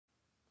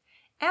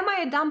Am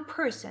I a dumb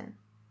person?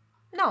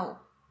 No,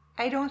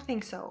 I don't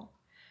think so.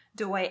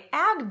 Do I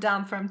act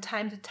dumb from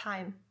time to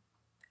time?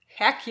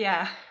 Heck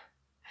yeah!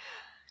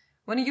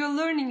 When you're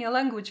learning a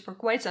language for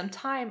quite some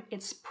time,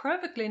 it's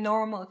perfectly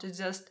normal to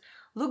just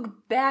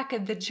look back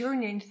at the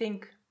journey and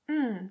think,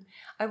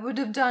 I would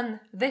have done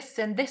this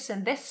and this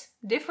and this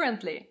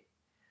differently.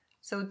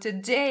 So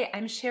today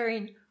I'm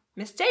sharing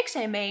mistakes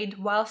I made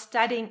while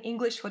studying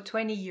English for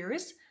 20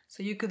 years,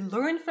 so you could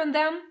learn from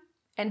them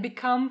and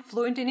become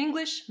fluent in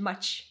English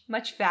much,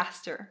 much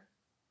faster.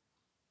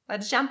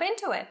 Let's jump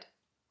into it.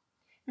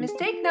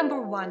 Mistake number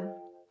 1,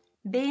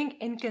 being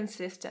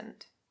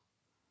inconsistent.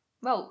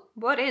 Well,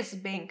 what is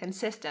being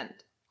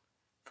consistent?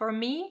 For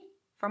me,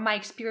 from my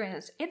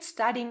experience, it's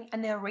studying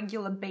on a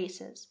regular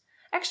basis,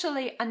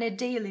 actually on a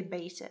daily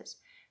basis,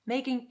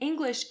 making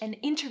English an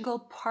integral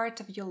part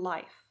of your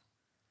life.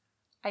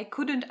 I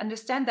couldn't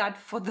understand that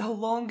for the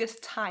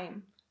longest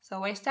time,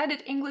 so I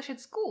studied English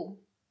at school.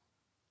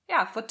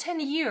 Yeah, for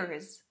 10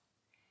 years.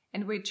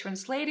 And we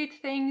translated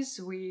things,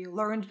 we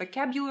learned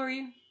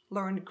vocabulary,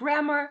 learned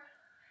grammar,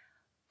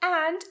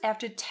 and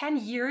after 10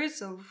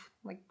 years of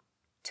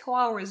 2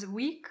 hours a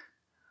week,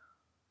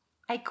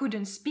 I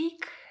couldn't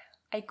speak,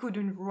 I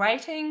couldn't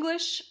write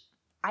English,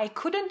 I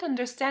couldn't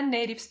understand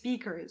native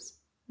speakers,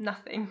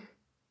 nothing.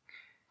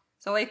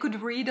 So I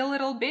could read a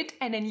little bit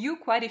and I knew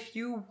quite a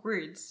few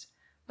words,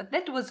 but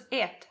that was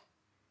it.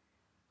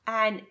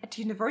 And at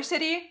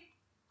university,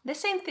 the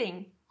same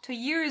thing, 2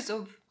 years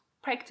of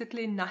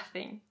practically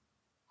nothing.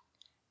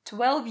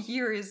 12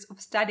 years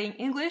of studying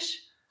English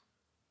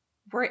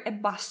were a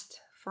bust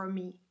for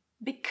me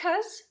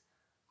because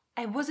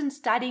I wasn't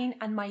studying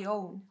on my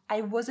own.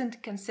 I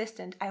wasn't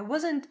consistent. I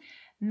wasn't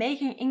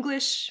making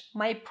English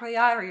my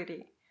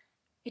priority.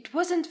 It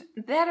wasn't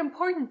that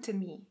important to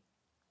me.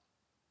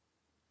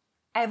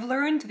 I've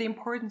learned the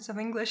importance of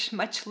English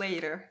much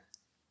later.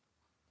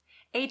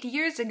 8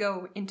 years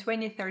ago, in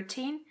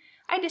 2013,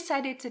 I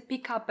decided to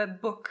pick up a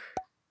book.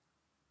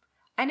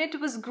 And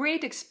it was a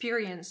great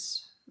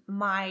experience.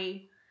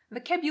 My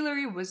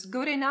vocabulary was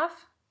good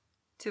enough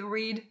to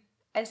read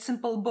a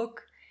simple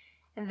book.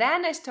 And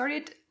then I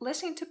started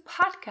listening to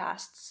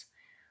podcasts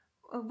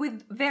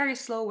with very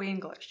slow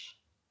English.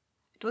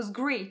 It was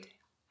great.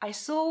 I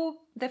saw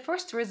the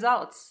first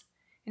results.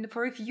 And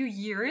for a few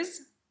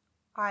years,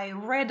 I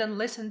read and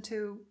listened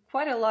to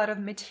quite a lot of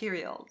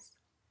materials.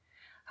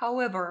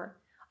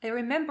 However, I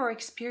remember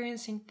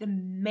experiencing the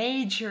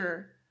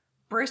major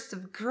burst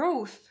of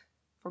growth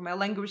for my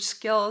language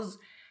skills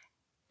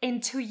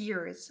in 2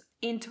 years,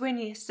 in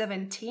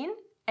 2017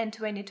 and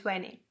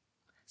 2020.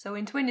 So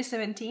in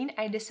 2017,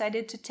 I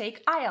decided to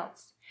take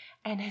IELTS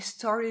and I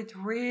started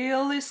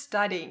really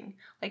studying.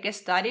 I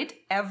studied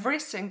every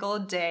single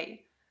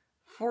day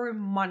for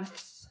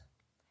months.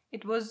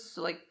 It was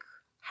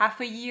half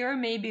a year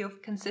maybe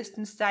of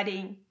consistent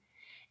studying.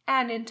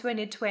 And in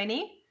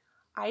 2020,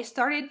 I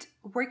started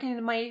working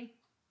on my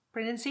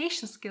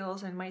pronunciation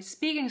skills and my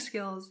speaking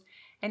skills,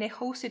 and I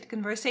hosted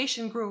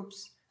conversation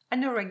groups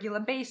on a regular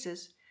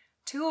basis,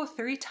 2 or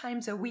 3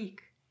 times a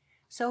week.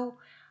 So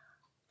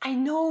I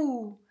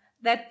know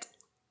that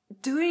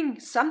doing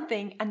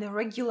something on a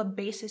regular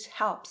basis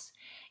helps,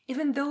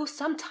 even though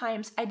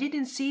sometimes I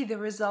didn't see the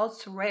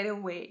results right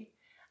away.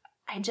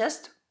 I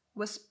just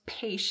was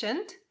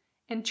patient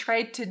and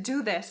tried to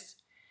do this.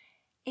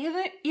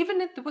 Even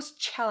it was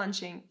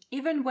challenging,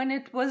 even when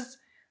it was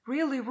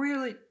really,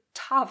 really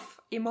tough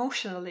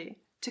emotionally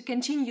to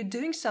continue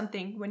doing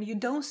something when you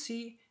don't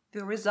see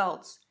the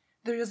results.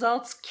 The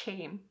results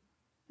came.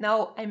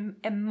 Now I'm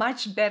a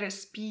much better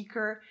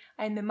speaker,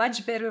 I'm a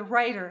much better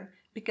writer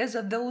because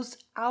of those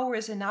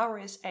hours and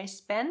hours I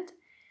spent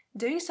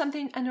doing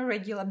something on a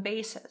regular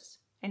basis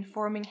and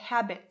forming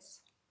habits.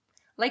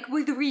 Like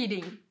with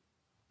reading.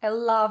 I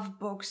love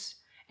books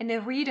and I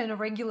read on a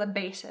regular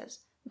basis,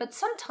 but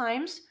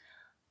sometimes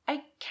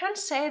I can't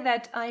say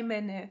that I'm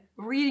in a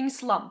reading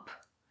slump.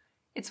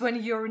 It's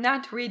when you're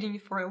not reading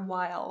for a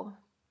while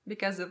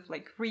because of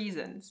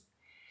reasons.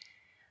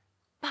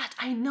 But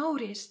I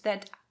noticed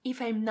that if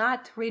I'm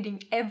not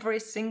reading every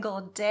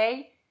single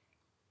day,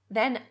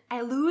 then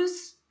I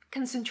lose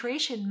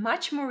concentration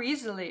much more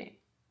easily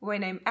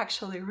when I'm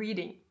actually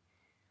reading.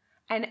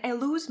 And I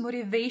lose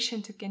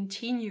motivation to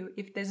continue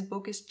if this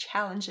book is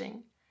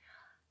challenging.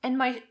 And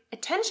my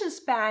attention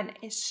span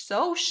is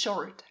so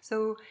short.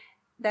 So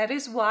that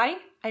is why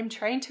I'm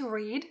trying to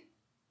read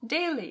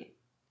daily.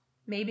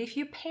 Maybe a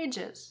few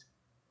pages,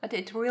 but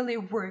it really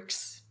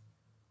works.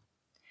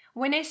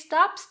 When I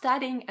stop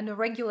studying on a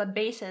regular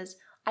basis,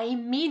 I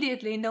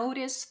immediately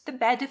notice the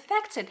bad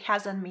effects it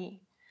has on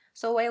me.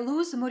 So I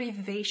lose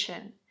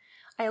motivation.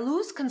 I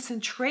lose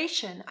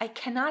concentration. I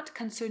cannot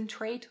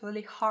concentrate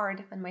really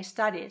hard on my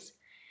studies.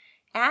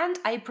 And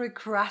I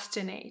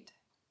procrastinate.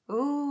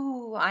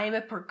 Ooh, I'm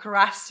a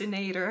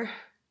procrastinator.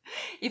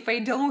 If I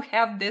don't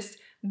have this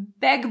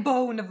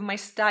backbone of my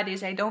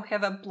studies, I don't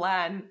have a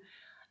plan.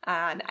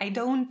 And I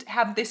don't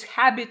have this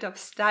habit of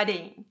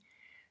studying.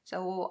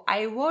 So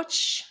I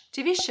watch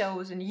TV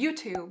shows on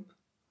YouTube.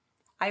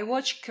 I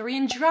watch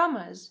Korean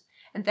dramas.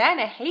 And then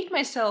I hate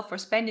myself for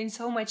spending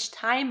so much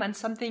time on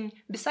something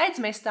besides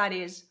my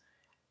studies.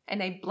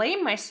 And I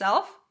blame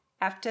myself.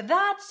 After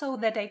that, so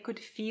that I could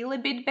feel a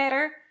bit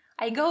better,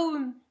 I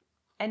go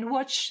and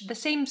watch the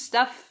same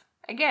stuff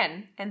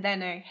again. And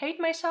then I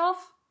hate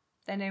myself.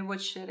 Then I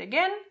watch it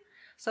again.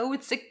 So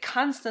it's a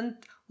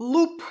constant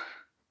loop.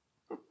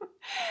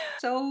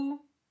 So,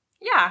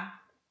 yeah,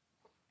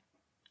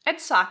 it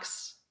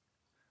sucks.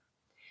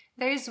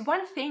 There is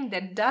one thing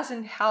that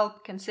doesn't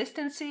help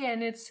consistency,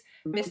 and it's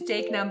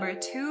mistake number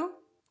 2,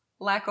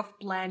 lack of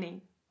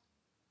planning.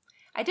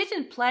 I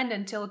didn't plan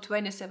until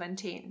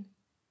 2017.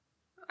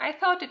 I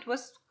thought it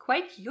was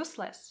quite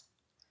useless.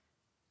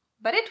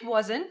 But it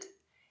wasn't.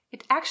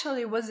 It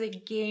actually was a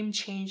game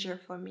changer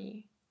for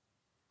me.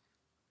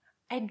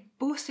 It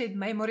boosted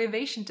my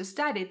motivation to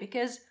study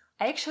because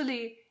I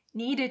actually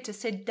needed to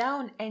sit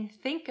down and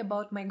think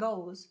about my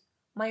goals,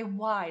 my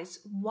whys.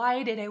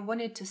 Why did I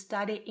wanted to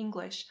study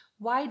English?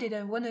 Why did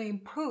I want to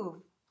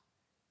improve?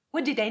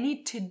 What did I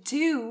need to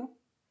do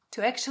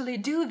to actually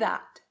do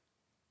that?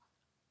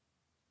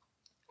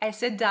 I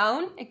sat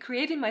down and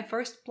created my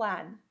first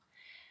plan.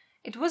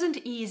 It wasn't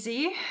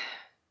easy.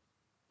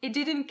 It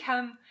didn't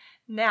come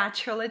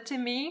naturally to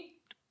me,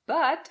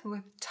 but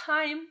with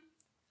time,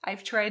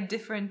 I've tried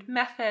different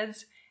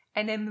methods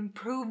and I'm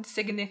improved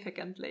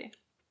significantly.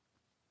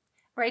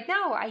 Right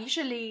now, I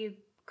usually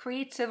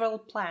create several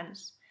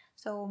plans.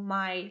 So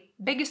my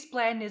biggest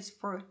plan is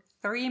for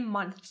 3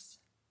 months.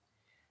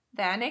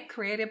 Then I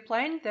create a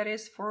plan that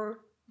is for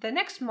the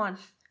next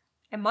month,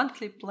 a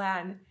monthly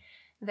plan.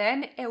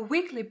 Then a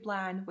weekly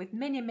plan with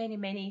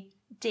many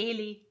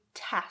daily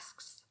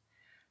tasks.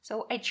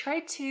 So I try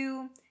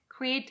to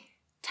create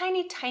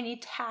tiny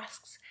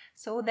tasks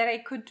so that I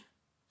could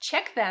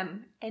check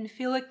them and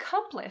feel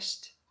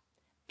accomplished.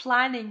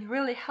 Planning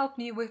really helped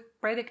me with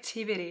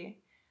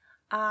productivity.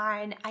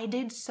 And I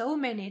did so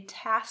many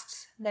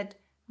tasks that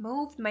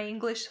moved my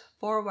English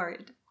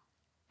forward.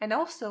 And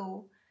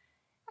also,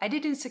 I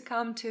didn't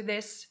succumb to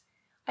this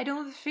I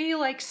don't feel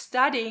like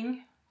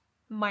studying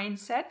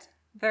mindset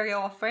very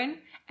often,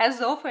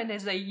 as often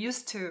as I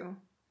used to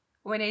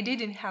when I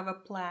didn't have a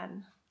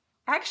plan.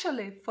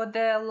 Actually, for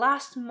the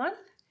last month,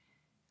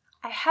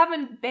 I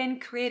haven't been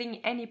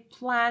creating any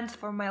plans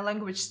for my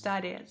language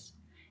studies,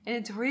 and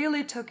it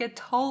really took a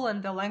toll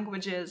on the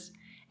languages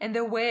and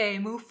the way I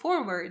move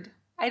forward.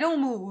 I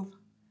don't move.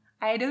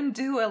 I don't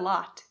do a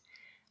lot.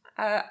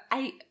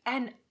 I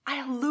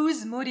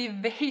lose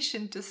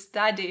motivation to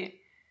study,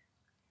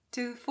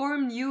 to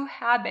form new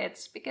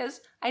habits,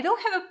 because I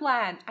don't have a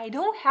plan. I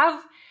don't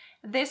have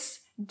this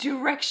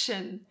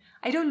direction.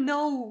 I don't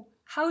know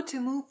how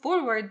to move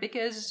forward,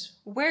 because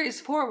where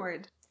is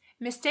forward?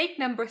 Mistake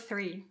number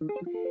 3.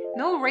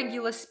 No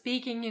regular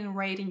speaking and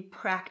writing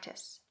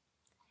practice.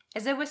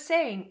 As I was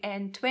saying,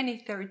 in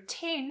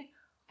 2013,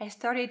 I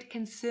started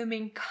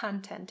consuming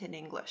content in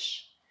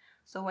English.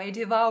 So I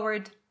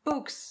devoured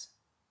books,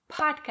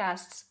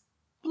 podcasts,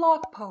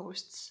 blog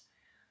posts,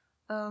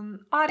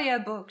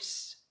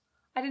 audiobooks,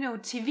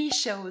 TV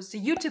shows,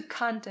 YouTube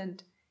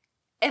content,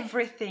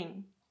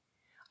 everything.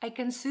 I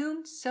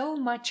consumed so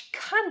much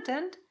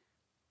content,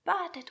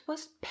 but it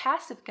was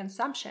passive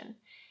consumption.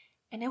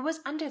 And I was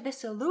under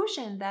this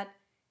illusion that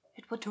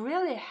it would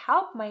really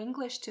help my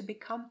English to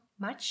become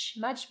much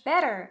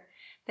better,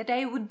 that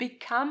I would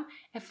become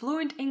a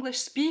fluent English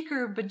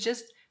speaker, but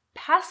just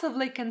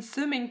passively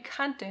consuming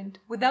content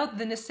without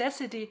the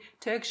necessity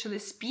to actually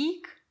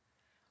speak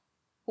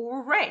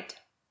or write.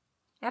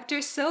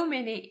 After so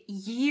many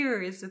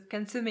years of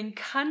consuming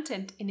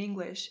content in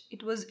English,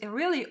 it was a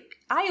really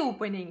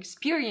eye-opening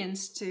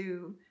experience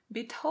to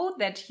be told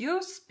that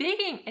your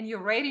speaking and your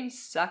writing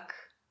suck.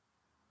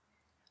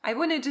 I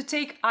wanted to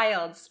take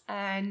IELTS,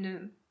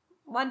 and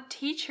one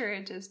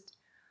teacher just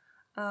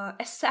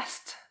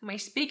assessed my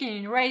speaking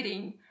and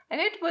writing, and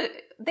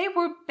they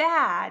were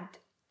bad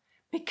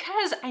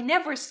because I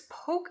never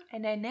spoke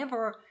and I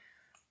never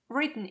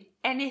written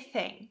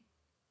anything.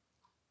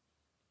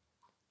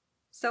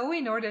 So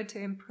in order to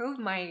improve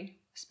my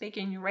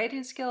speaking and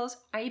writing skills,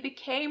 I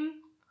became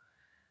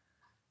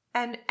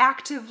an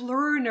active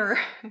learner.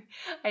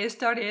 I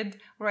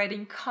started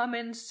writing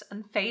comments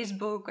on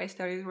Facebook, I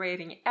started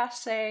writing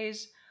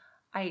essays,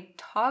 I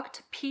talked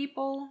to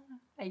people,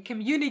 I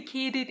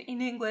communicated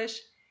in English,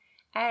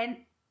 and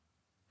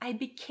I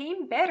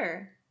became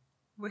better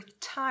with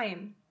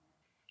time.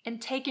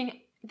 And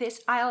taking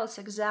this IELTS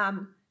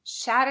exam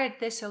shattered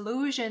this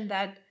illusion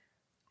that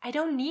I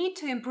don't need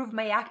to improve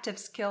my active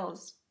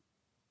skills.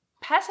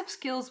 Passive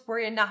skills were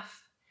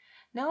enough.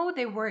 No,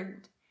 they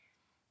weren't.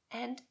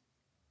 And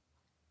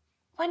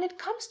when it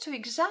comes to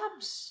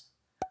exams,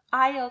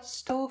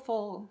 IELTS,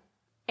 TOEFL,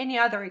 any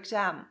other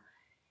exam,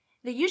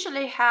 they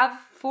usually have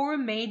 4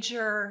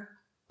 major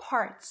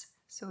parts.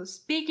 So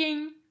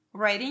speaking,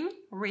 writing,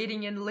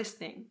 reading, and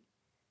listening.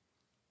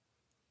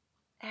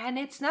 And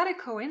it's not a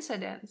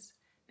coincidence,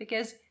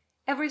 because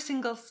every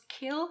single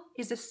skill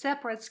is a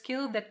separate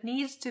skill that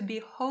needs to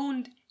be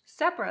honed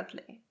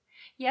separately.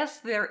 Yes,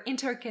 they're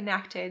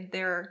interconnected,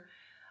 they're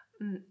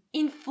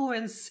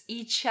influence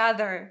each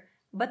other,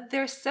 but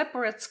they're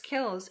separate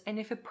skills. And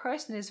if a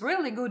person is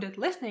really good at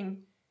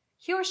listening,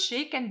 he or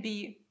she can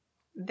be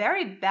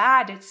very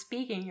bad at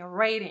speaking or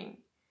writing.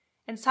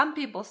 And some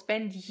people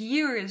spend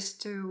years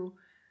to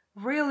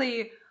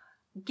really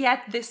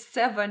get this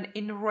 7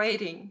 in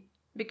writing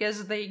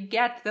because they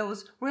get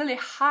those really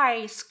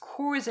high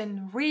scores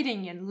in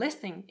reading and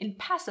listening in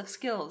passive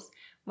skills,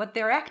 but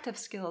their active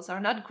skills are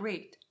not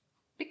great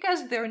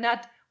because they're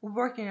not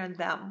working on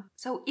them.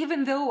 So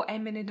even though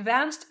I'm an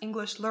advanced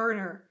English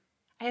learner,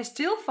 I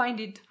still find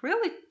it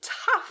really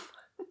tough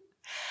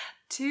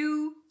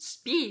to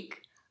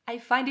speak. I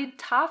find it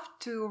tough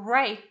to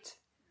write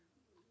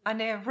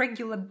on a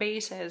regular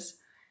basis.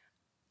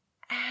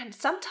 And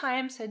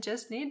sometimes I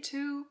just need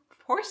to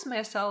force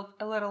myself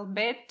a little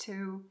bit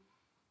to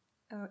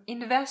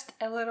invest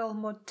a little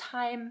more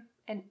time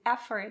and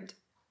effort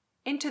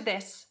into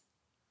this,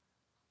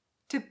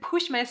 to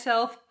push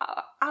myself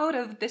out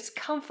of this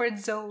comfort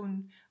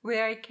zone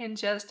where I can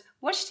just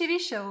watch TV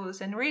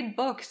shows and read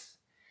books.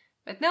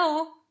 But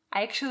no,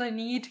 I actually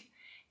need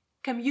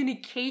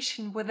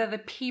communication with other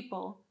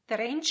people that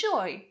I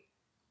enjoy.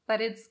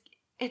 But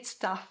it's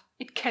tough.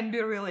 It can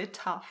be really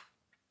tough.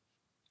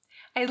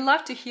 I'd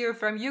love to hear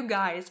from you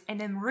guys,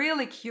 and I'm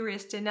really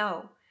curious to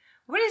know,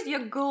 what is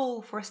your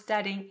goal for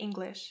studying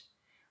English?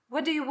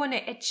 What do you want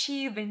to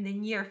achieve in the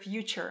near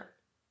future?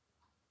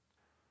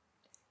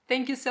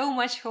 Thank you so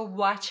much for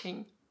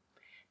watching.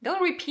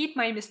 Don't repeat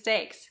my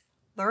mistakes.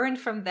 Learn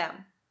from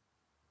them.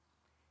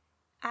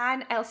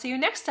 And I'll see you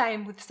next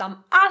time with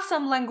some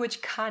awesome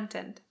language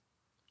content.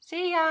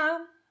 See ya!